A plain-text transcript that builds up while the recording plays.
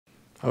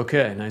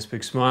Okay, nice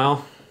big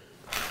smile.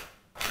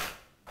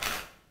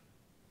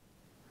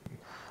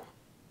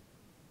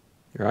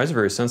 Your eyes are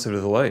very sensitive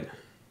to the light.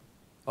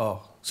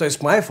 Oh, so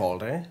it's my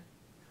fault, eh?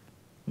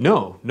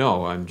 No,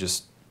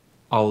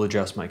 I'll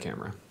adjust my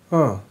camera.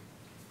 Oh.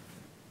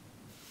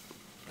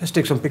 Let's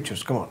take some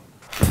pictures, come on.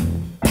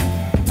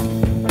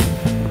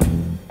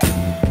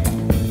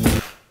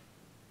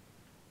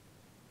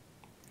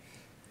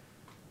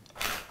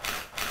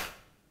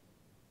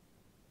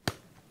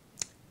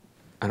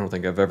 I don't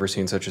think I've ever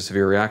seen such a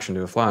severe reaction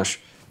to a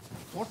flash.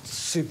 What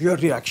severe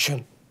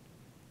reaction?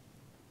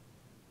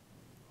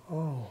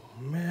 Oh,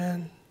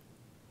 man.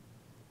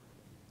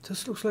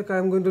 This looks like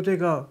I'm going to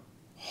take a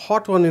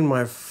hot one in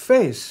my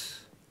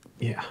face.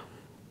 Yeah.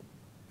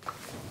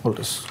 Hold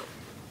this.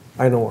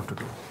 I know what to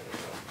do.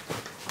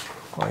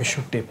 I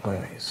should tape my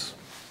eyes.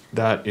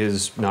 That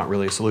is not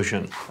really a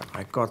solution.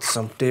 I got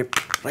some tape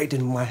right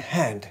in my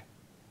hand.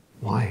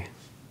 Why?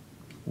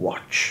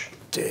 Watch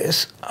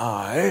this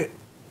eye.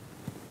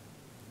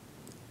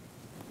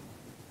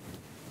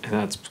 And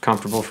that's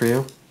comfortable for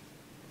you?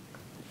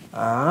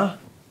 And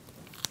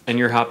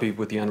you're happy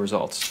with the end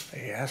results?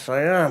 Yes,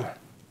 I am.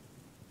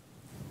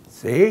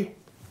 See?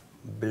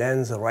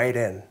 Blends right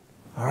in.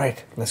 All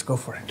right, let's go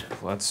for it.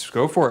 Let's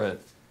go for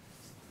it.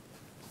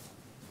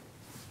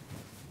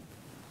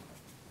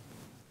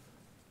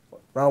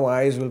 Now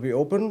my eyes will be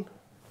open.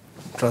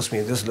 Trust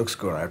me, this looks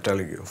good, I'm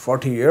telling you.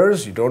 40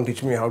 years, you don't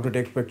teach me how to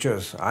take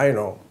pictures. I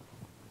know.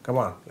 Come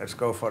on, let's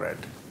go for it.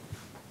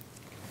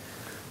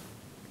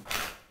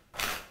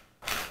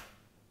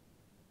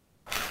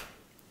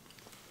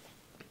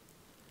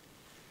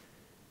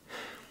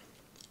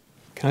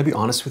 Can I be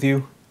honest with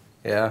you?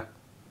 Yeah.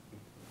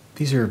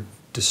 These are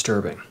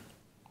disturbing.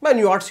 Man,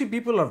 you artsy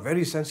people are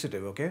very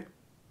sensitive, okay?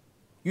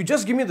 You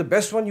just give me the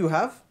best one you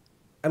have,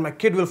 and my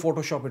kid will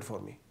Photoshop it for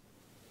me.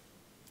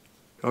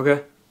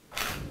 Okay.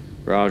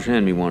 Raj,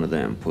 hand me one of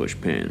them push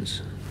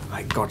pins.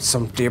 I got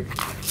some tape